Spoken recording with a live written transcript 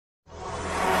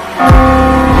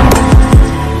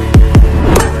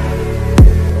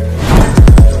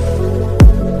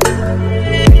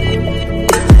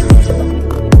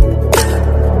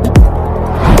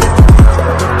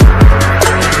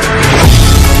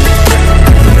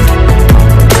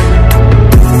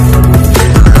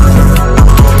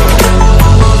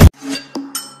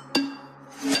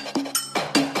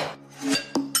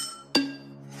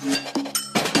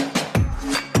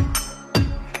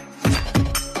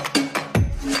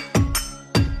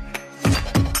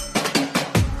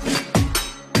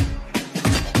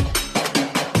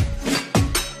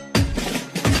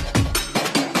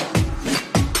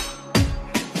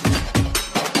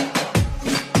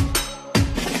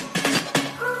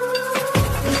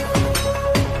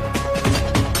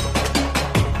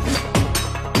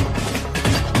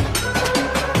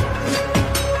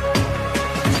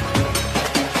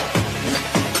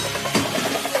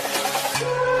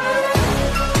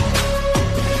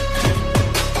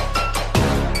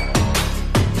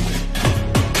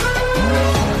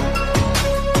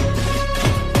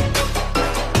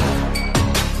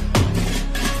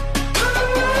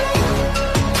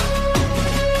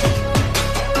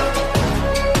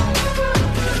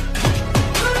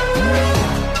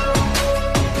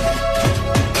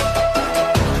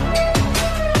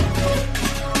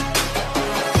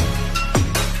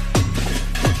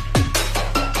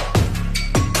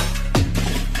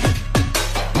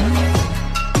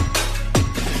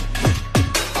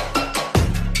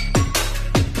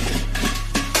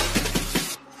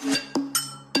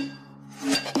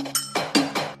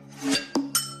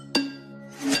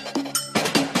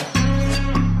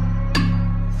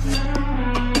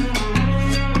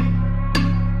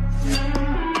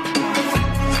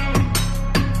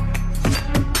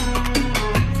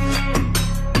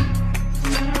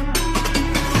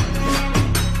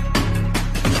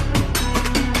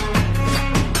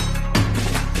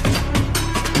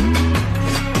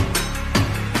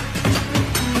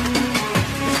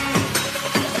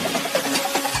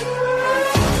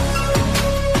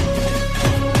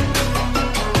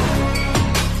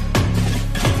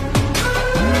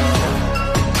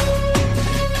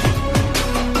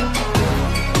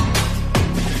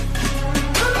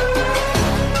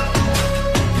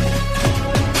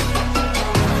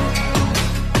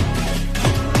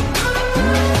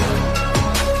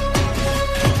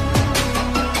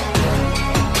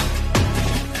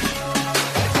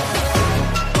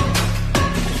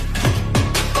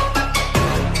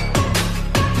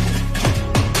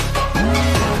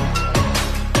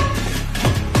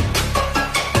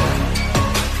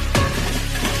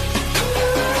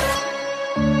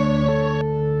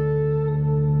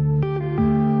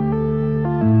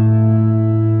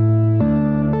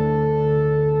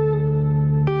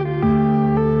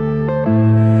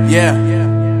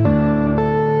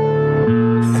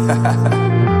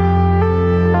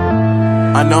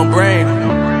Unknown Brain,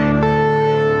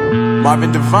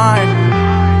 Marvin Divine.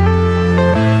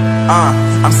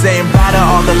 I'm saying bye to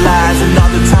all the lies and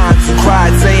all the times you cried,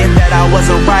 saying that I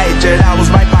wasn't right, yet I was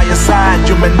right by your side.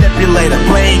 You manipulator,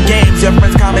 playing games, your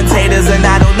friends commentators, and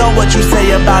I don't know what you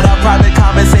say about our private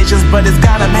conversations, but it's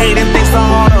got them hating. Thanks to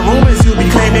all the rumors you be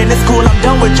claiming. It's cool, I'm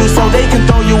done with you, so they can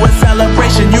throw you a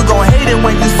celebration. You gon' hate it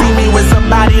when you see me with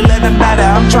somebody living better.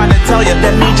 I'm trying to tell you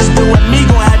that me just doing me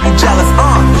gon' have you jealous.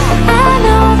 I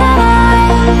know that I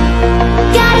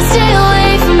gotta stay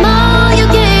away from all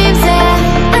your games, yeah.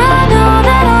 I know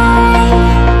that I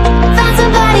found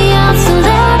somebody else to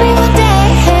love me one day.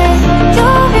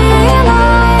 You'll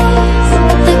realize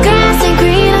the grass ain't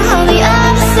greener on the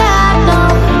other side, no.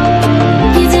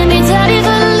 You did me dirty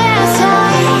for the last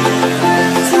time,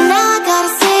 so now I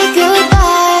gotta say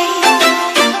goodbye.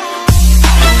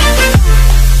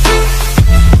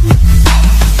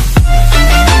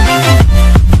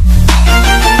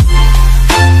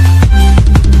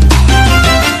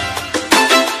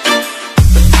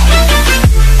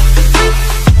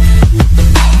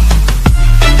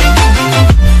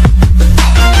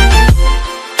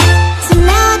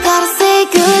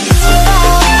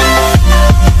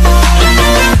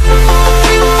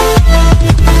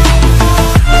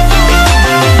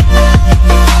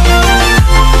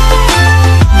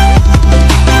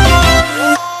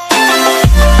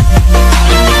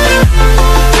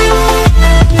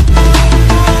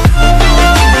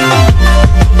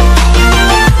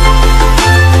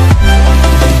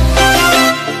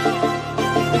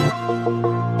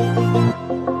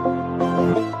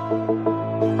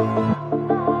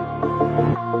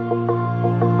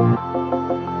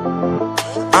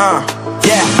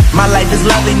 Yeah, my life is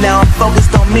lovely now, I'm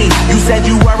focused on me. You said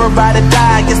you were about to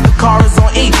die, I guess the car is on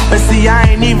E. But see,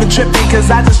 I ain't even tripping, cause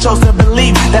I just chose to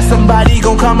believe that somebody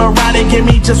gon' come around and give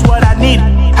me just what I need.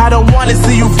 I don't wanna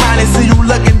see you frowning, see you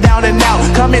looking down and out,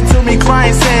 coming to me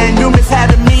crying, saying you miss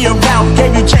having me around.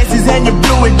 Gave you chances and you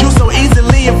blew it, you so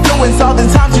easily influenced. All the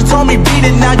times you told me beat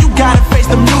it, now you gotta face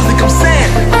the music. I'm saying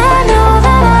I know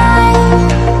that I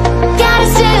gotta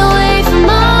stay away from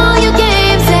all your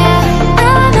games, yeah.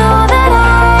 I know that I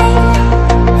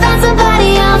found somebody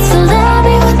else to love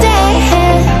me one day.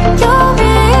 You'll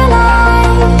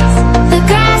realize the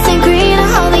grass ain't greener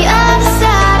on the other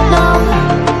side, no.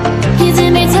 You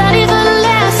did me dirty for the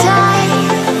last time,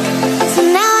 so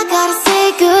now I gotta say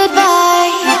goodbye.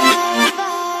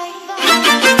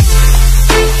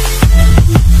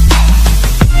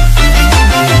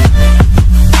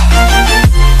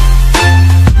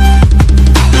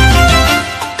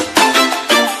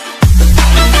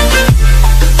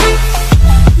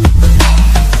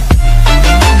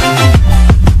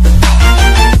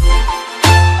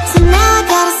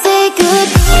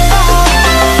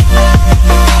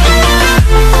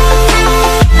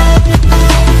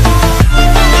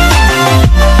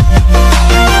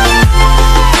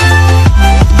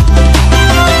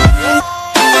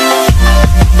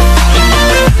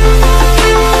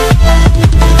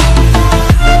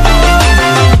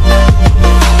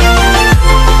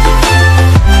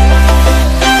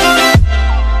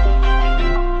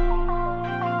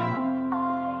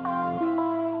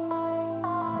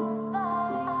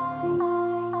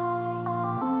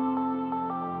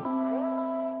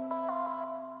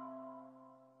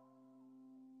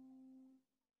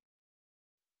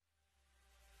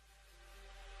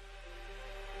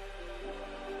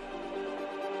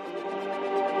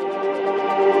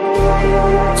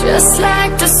 Just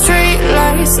like the street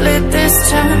lights lit this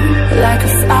town, like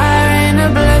a fire in a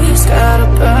blaze, gotta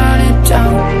burn it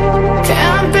down.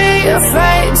 Can't be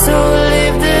afraid to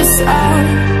leave this out.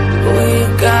 We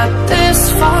got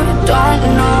this far, don't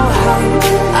know how.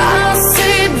 I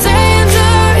see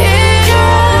danger in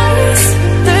us,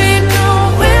 they know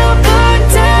we'll burn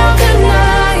down the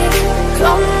night.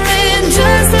 Coming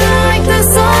just like the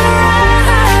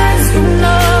sunrise, you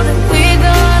know that we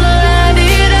gonna light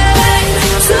it up.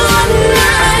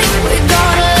 Tonight, we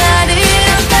gonna light it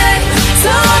up.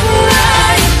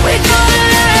 Tonight, we gonna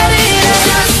light it up.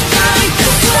 Just like the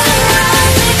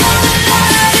sunrise, we gonna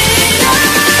light it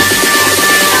up.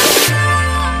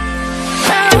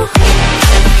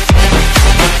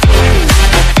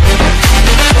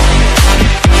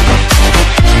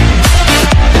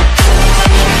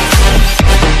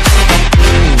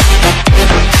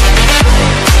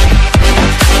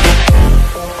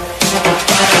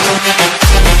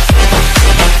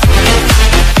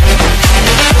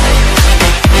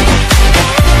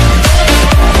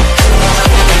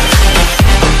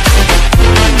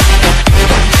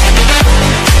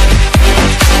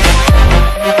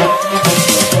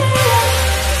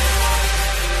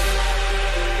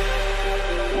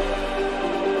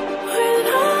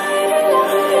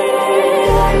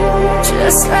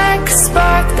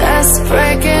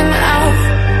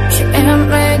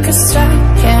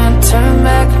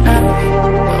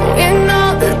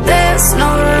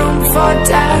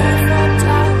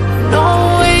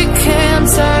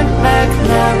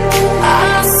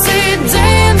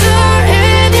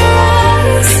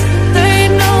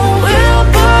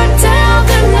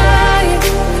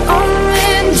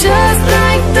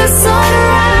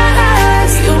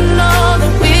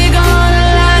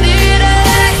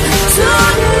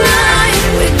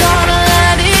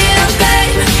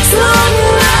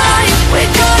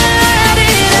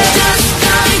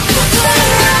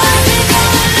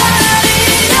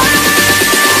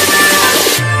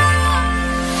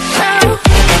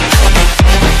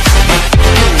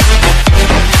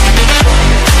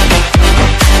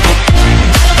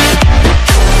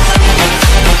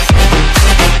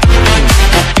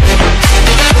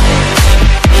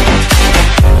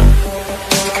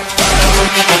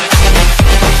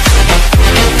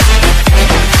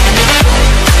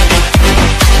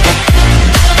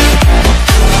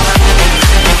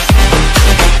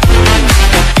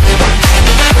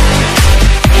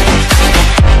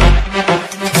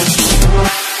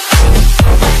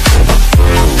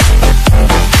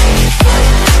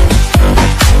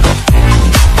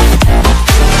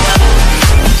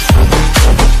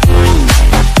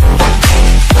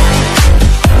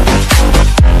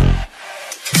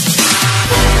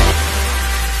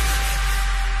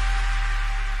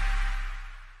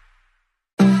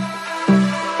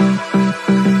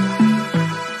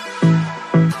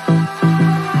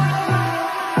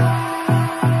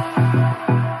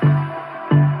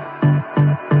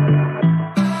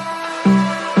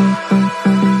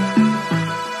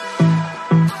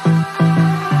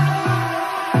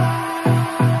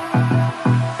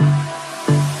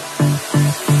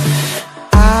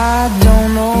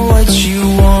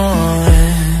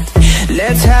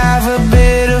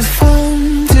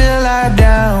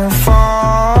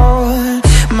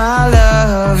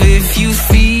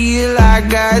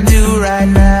 I do right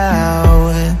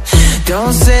now.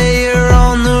 Don't say you're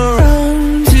on the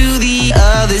run to the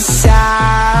other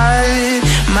side,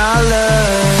 my love.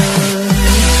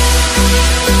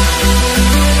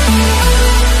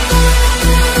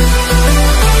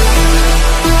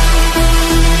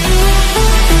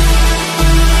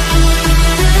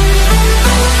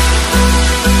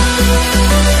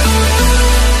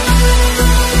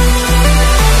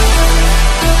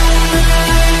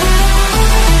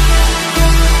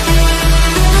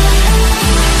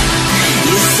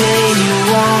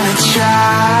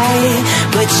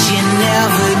 But you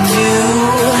never do.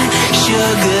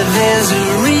 Sugar, there's a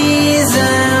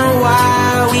reason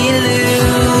why we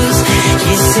lose.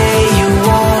 You say you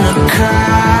wanna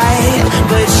cry,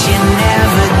 but you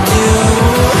never do.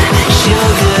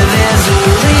 Sugar, there's a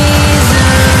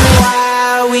reason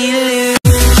why we lose.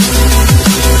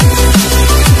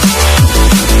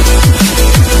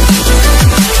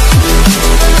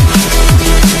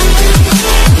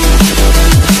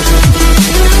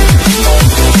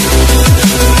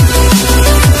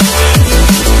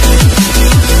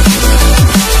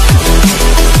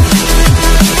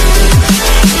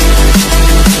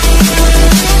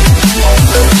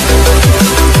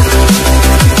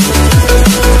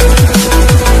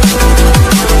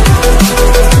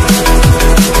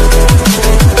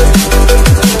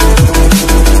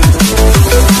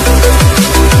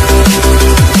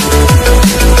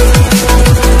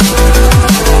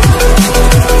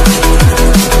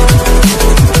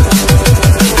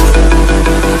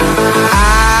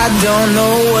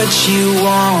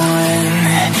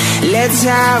 Let's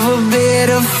have a bit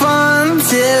of fun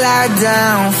till I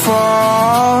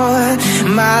downfall,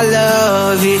 my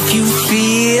love. If you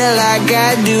feel like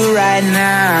I do right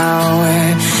now,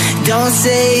 don't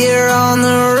say you're on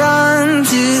the run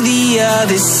to the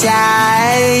other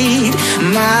side,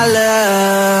 my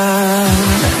love.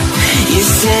 You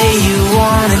say you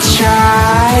wanna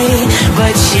try,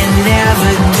 but you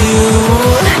never do.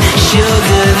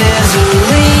 Sugar, there's a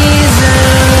reason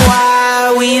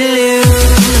why we lose.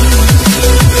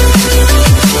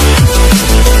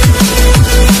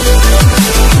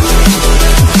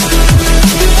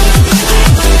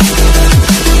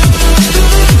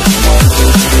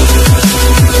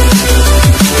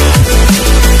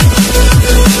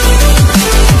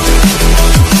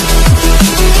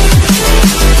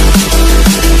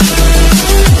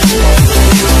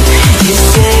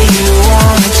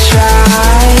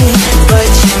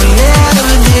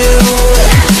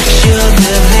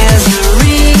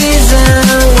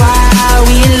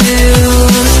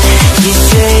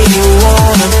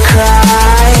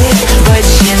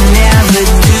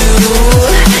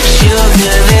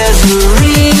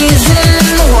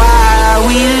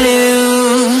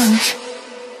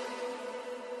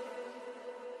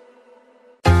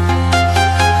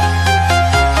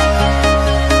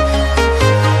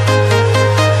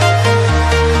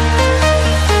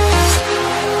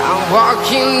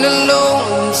 Walking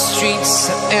alone, the streets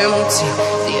are empty.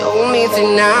 The only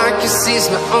thing I can see is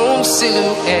my own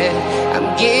silhouette.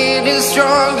 I'm getting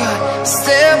stronger,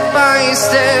 step by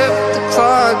step. The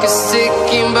clock is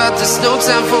ticking, but there's no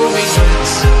time for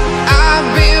regrets. I've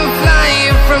been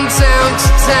flying from town to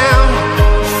town,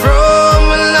 from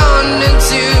London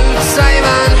to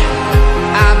Taiwan.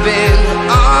 I've been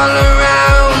all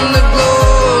around the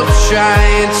globe,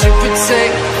 trying to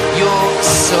protect your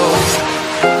soul.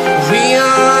 We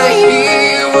are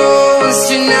heroes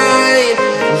tonight.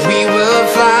 We will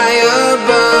fly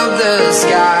above the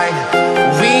sky.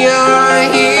 We are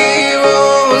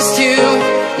heroes tonight.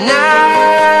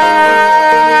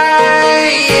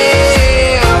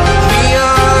 Yeah. We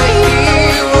are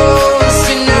heroes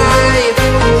tonight.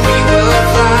 We will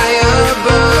fly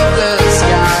above the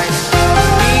sky.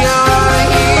 We are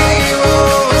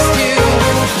heroes tonight.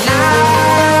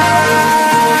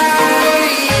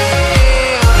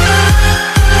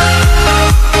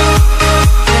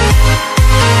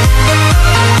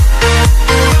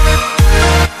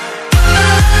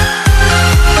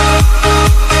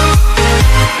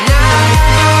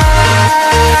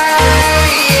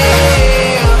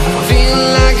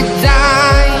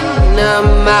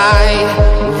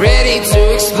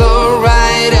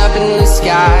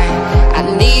 I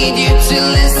need you to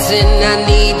listen, I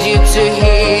need you